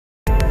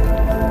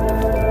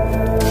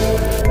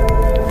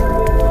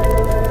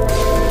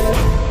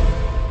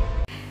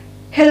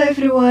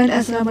everyone,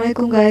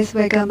 assalamualaikum guys,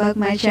 welcome back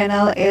my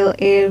channel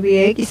LA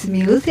React. It's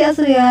me Lusi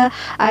Alsurya.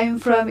 I'm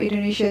from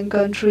Indonesian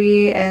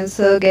country, and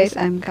so guys,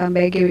 I'm come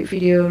back with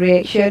video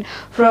reaction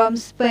from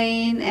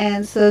Spain.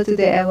 And so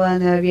today I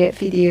wanna react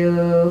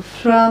video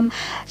from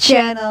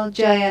channel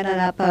Diana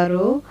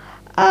Navarro.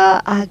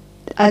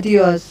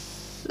 Adiós.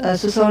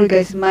 So sorry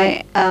guys, my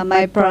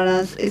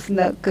pronounce is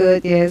not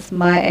good. Yes,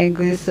 my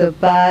English is so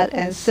bad,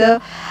 and so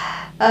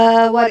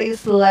what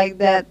is like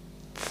that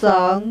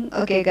song.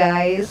 Okay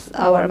guys,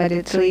 our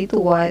mandatory to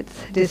watch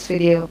this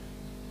video.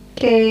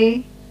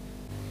 Okay.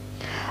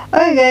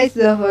 Okay guys,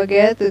 don't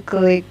forget to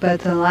click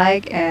button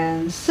like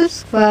and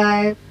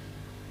subscribe.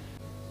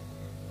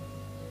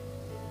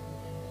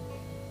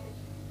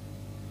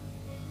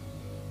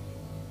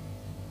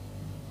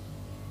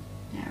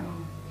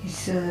 Oh, it's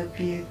so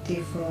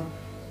beautiful.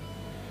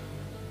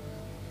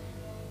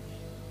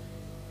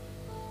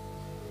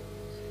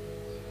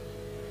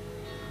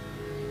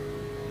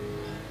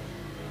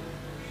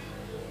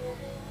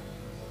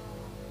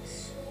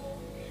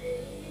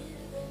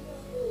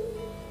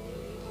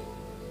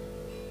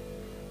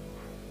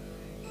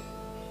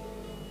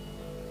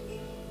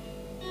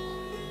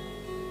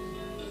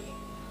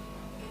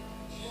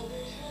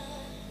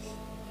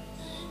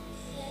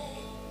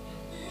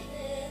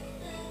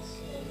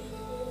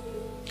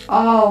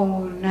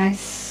 Oh,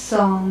 nice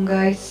song,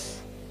 guys.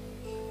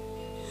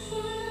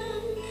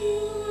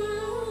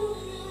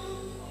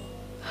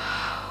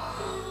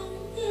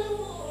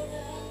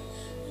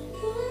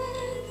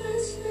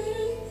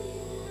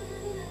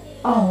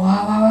 Oh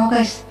wow,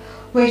 guys,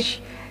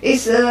 which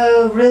is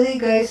really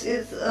guys,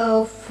 it's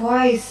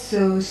voice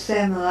so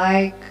same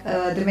like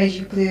the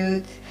magic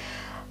flute.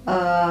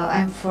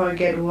 I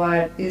forget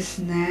what his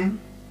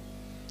name.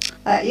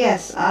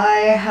 Yes,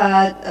 I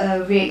had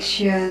a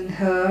reaction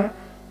her.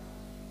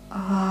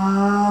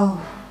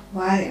 Oh,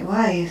 what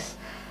is?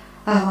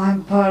 Oh,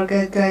 I'm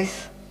forget,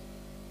 guys.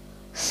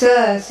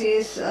 So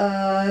she's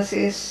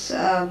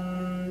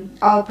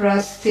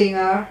opera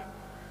singer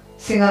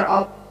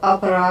of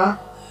opera.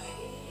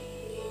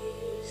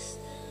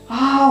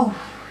 Oh,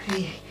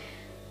 really?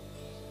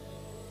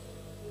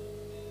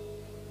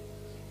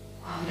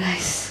 Wow,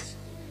 nice.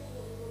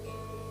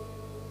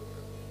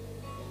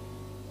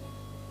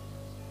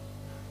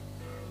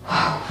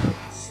 Wow.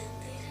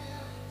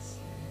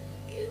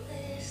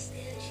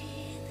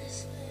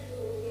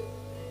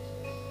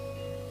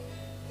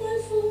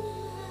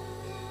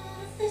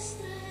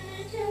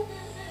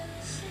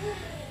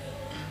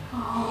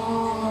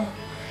 Oh,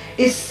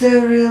 it's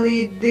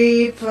really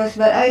deep, but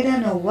I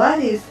don't know what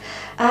is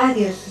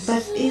adios,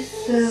 but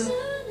it's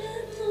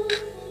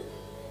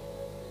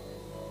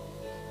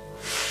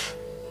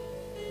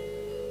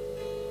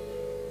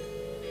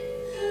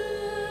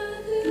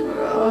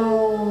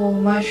oh,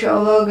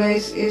 mashallah,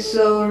 guys, it's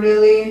so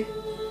really.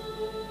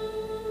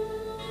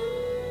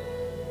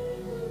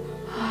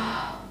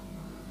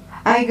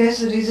 I guess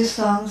this is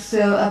song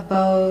so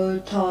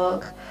about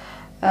talk.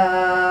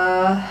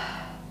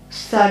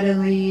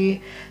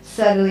 Suddenly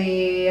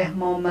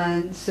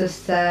moment so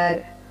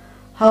sad.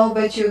 How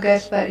about you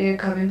guys? But you're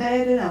coming back.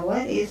 I don't know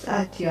what is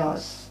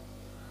adios.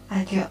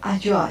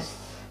 Adios.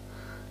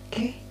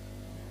 Okay.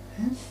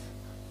 Yes.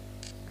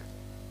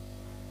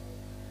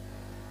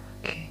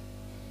 Okay.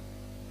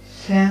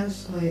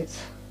 Translate.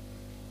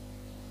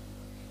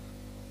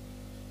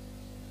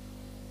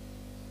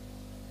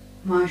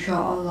 Masya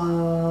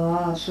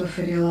Allah, so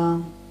very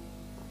long.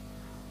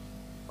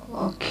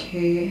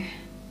 Okay.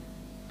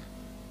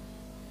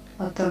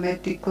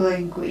 Automatic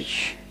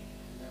language.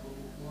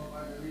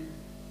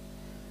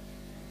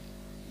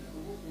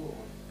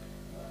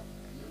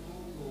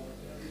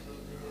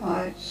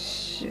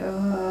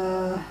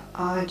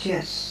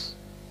 Yes.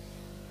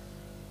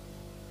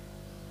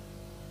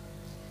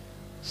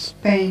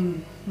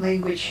 Spain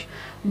language.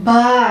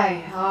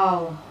 Bye.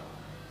 Oh.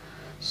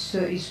 So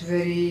it's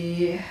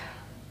very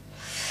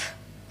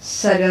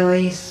sad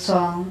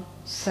song.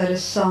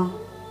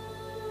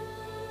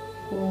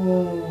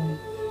 Oh.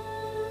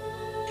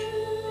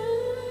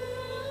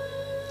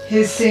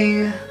 He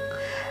sings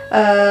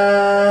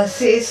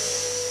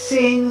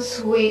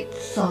sweet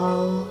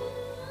song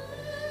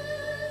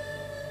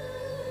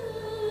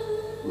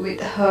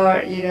with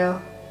her, you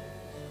know.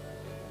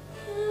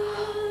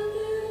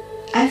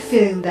 I'm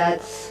feeling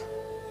that.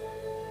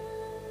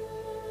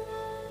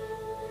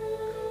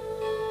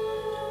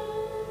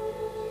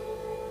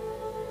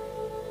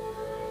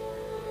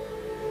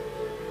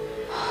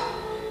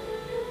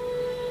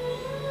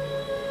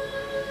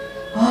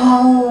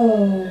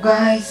 Oh,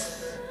 guys.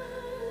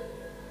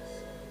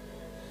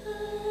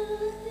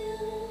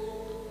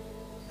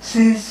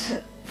 This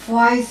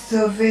voice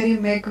so very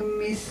make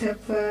me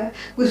suffer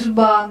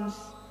goosebumps.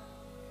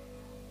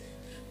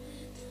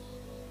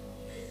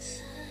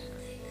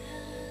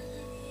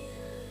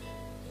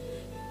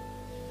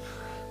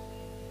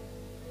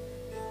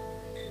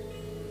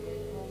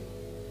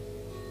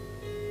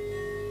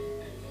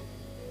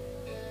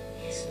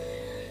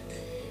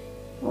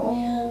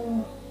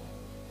 Oh.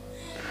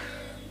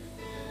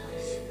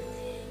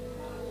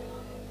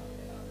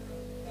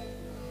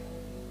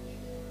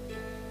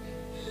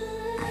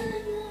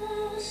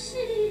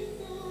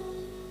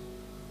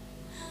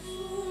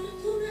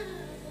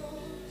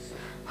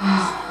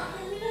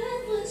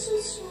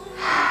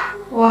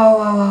 Wow,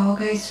 wow, wow,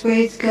 guys,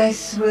 wait,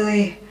 guys,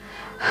 really,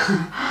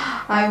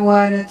 I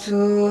wanted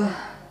to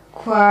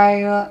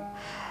cry,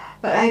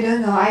 but I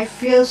don't know, I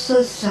feel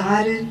so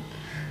sad,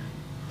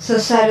 so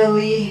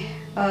suddenly,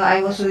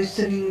 I was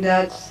listening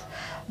that,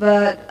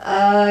 but,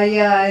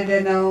 yeah, I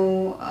don't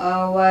know,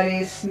 what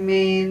is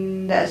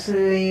mean, that's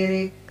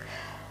lyric,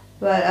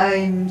 but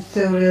I'm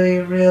so really,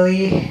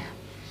 really,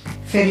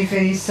 very,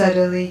 very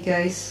suddenly,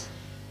 guys,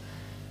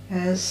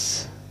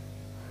 yes,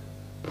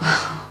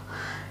 wow.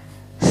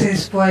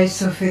 This boy is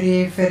so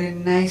very, very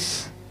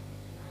nice.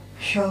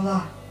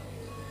 Mashallah.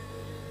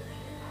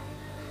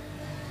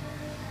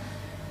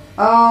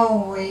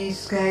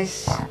 Always,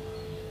 guys.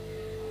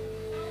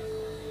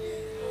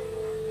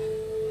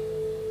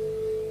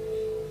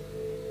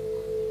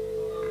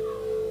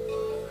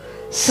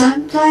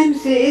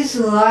 Sometimes it is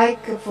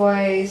like a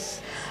voice,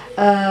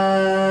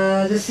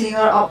 the singer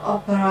of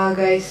opera,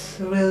 guys,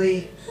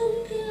 really.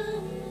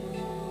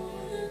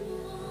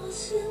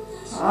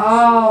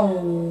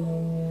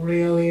 Oh,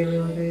 really,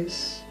 really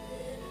is.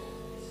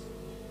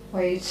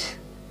 Wait.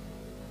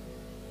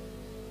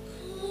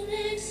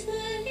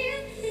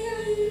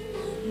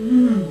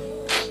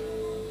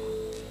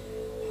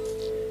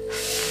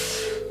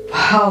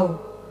 Wow.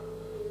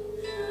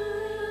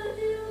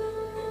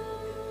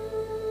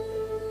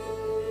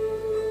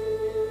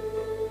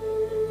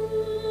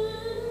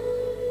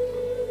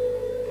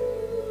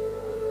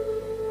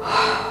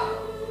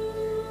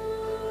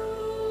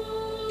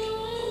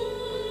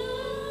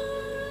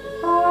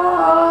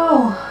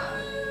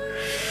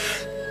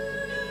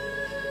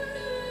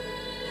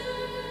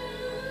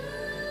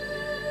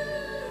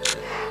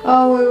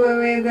 Oh,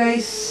 wait,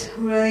 guys,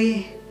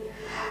 really,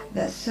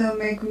 that so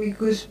make me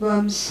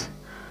goosebumps.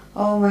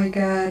 Oh my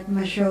god,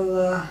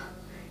 mashallah.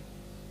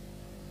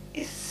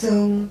 It's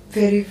so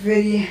very,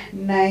 very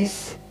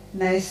nice,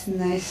 nice.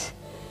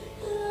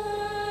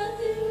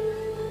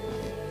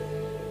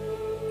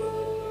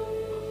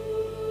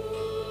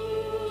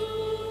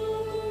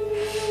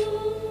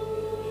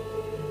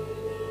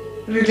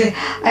 Really,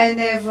 I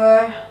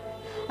never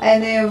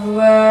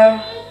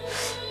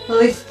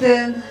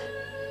listened,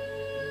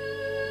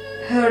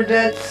 heard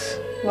that.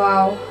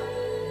 Wow.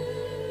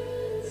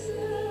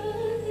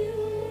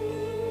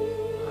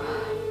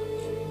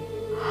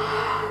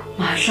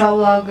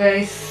 Mashallah,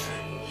 guys.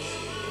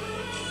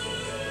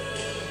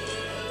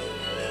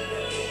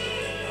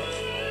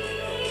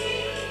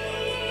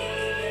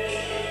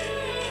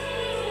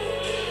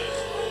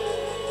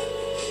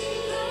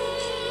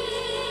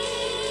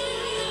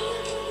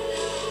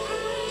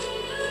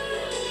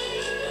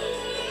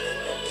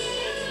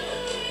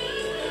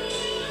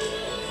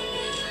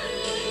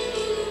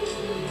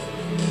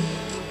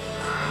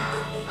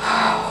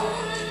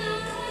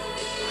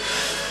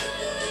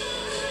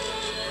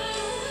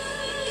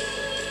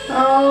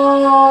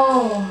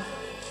 Oh.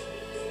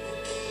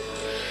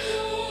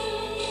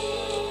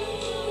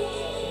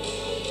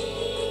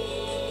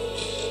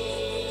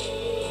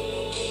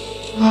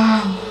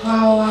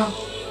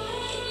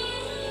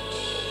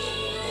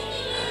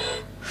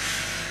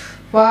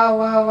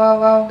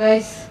 Wow,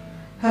 guys.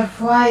 Her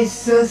voice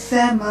so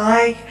same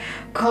like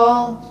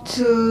call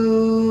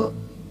to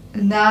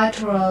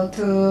natural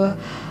to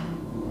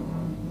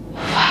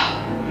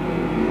wow.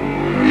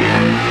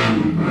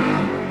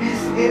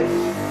 It's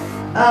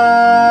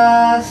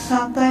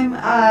sometimes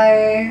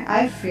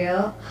I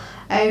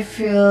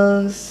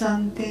feel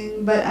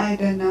something, but I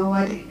don't know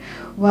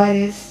what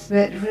is,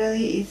 but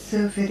really it's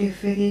so very,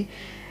 very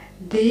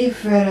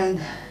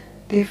different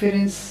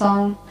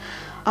song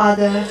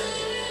other.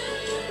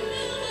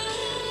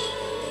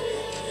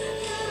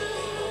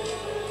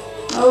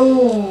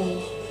 Oh.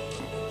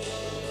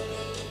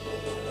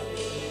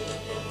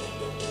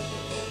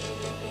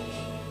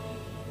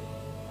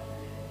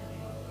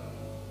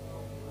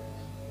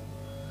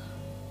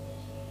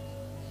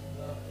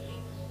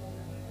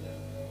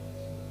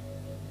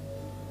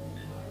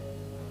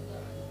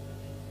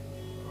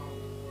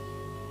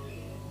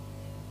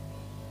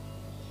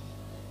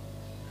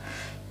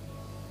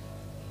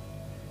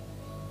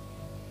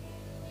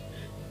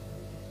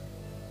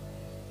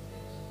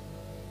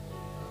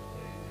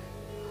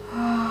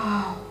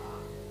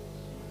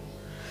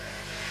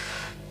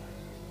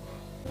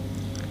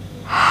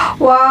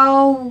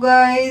 Wow,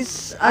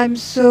 guys, I'm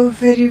so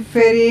very,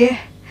 very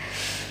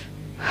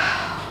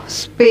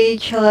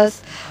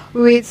speechless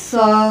with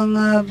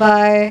song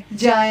by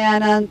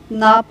Diana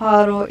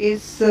Navarro.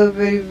 It's so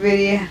very,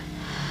 very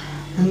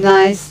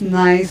nice.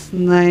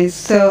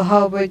 So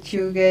how about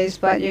you guys?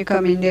 But you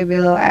comment there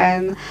below.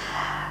 And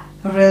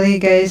really,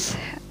 guys,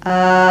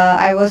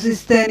 I was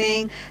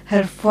listening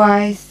her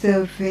voice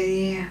so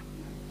very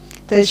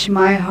touch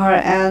my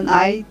heart, and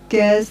I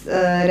guess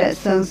that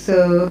song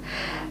so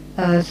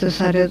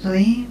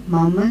suddenly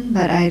moment,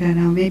 but I don't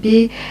know,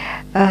 maybe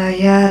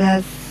yeah,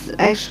 that's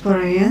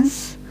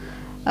experience.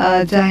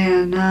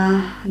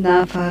 Diana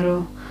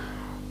Navarro,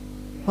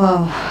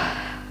 wow,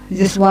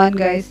 this one,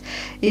 guys,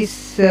 is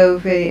so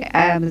very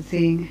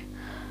amazing.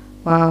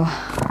 Wow,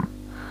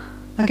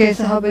 Okay,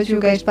 so how about you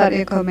guys put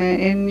a comment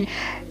in,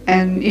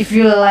 and if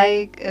you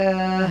like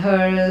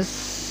her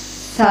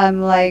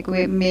some like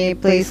with me,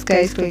 please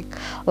guys click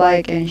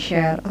like and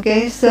share.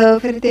 Okay, so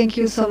very thank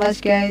you so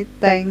much guys,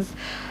 thanks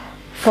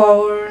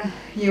for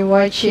you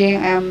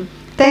watching,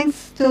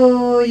 thanks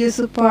to you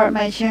support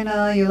my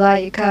channel, you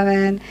like, you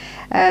comment,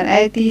 and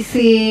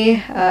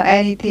etc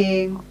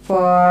anything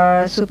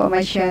for support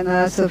my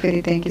channel. So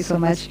very thank you so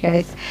much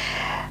guys.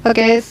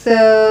 Okay, so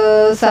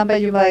sampai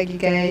jumpa lagi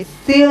guys,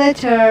 see you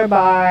later,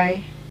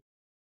 bye.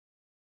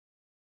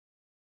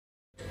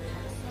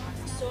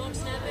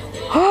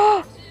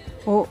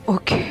 Oh,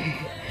 okay.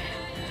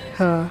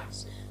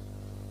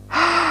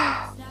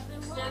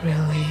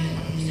 Really?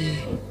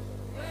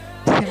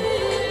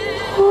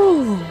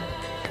 Ooh,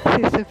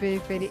 this is a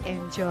very, very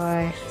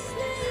enjoy.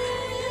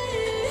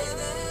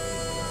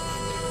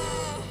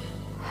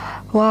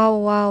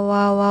 Wow, wow,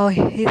 wow, wow.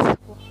 He's.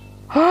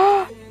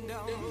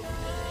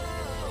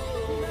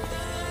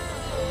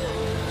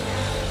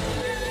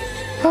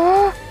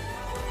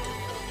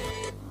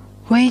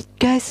 Wait,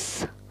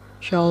 guys.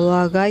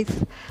 Inshallah, guys.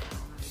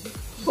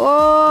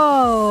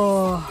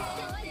 Oh.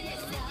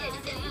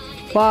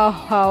 Wow,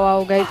 wow,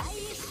 wow, guys.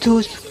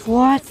 Choose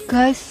what,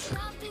 guys?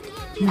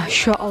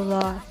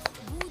 MashaAllah.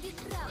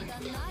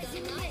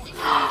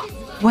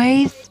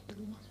 Wait.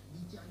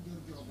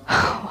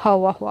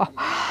 Wow, wow, wow.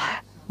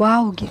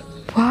 Wow,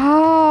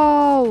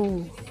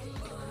 wow.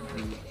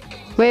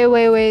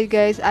 Wait,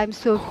 guys. I'm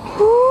so.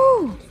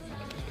 Woo.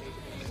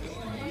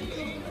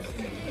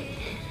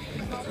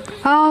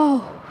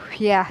 Oh,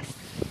 yes.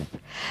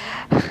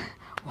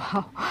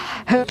 Wow.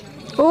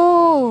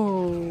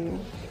 Oh,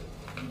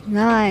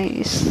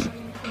 nice.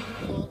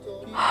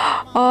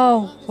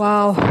 Oh,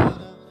 wow.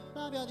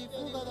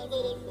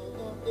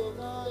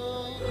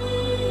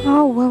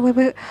 Oh,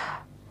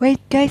 wait,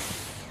 guys.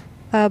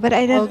 But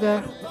I don't. Okay.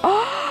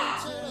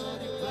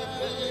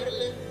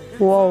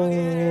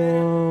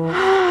 Whoa.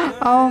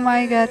 Oh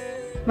my god.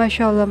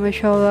 Mashallah,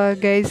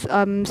 guys.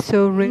 I'm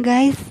so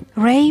guys,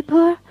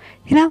 raper.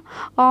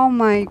 Oh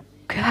my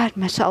god,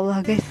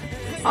 mashallah, guys.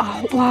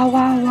 Oh,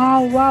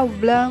 wow.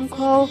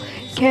 Blanco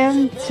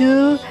came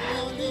to.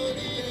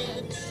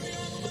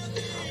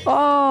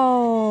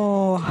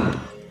 Oh.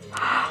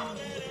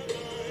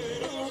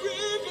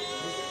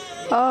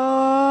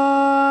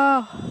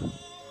 Oh.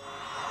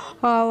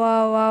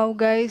 Wow,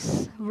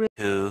 guys.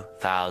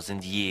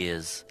 2,000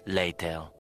 years later.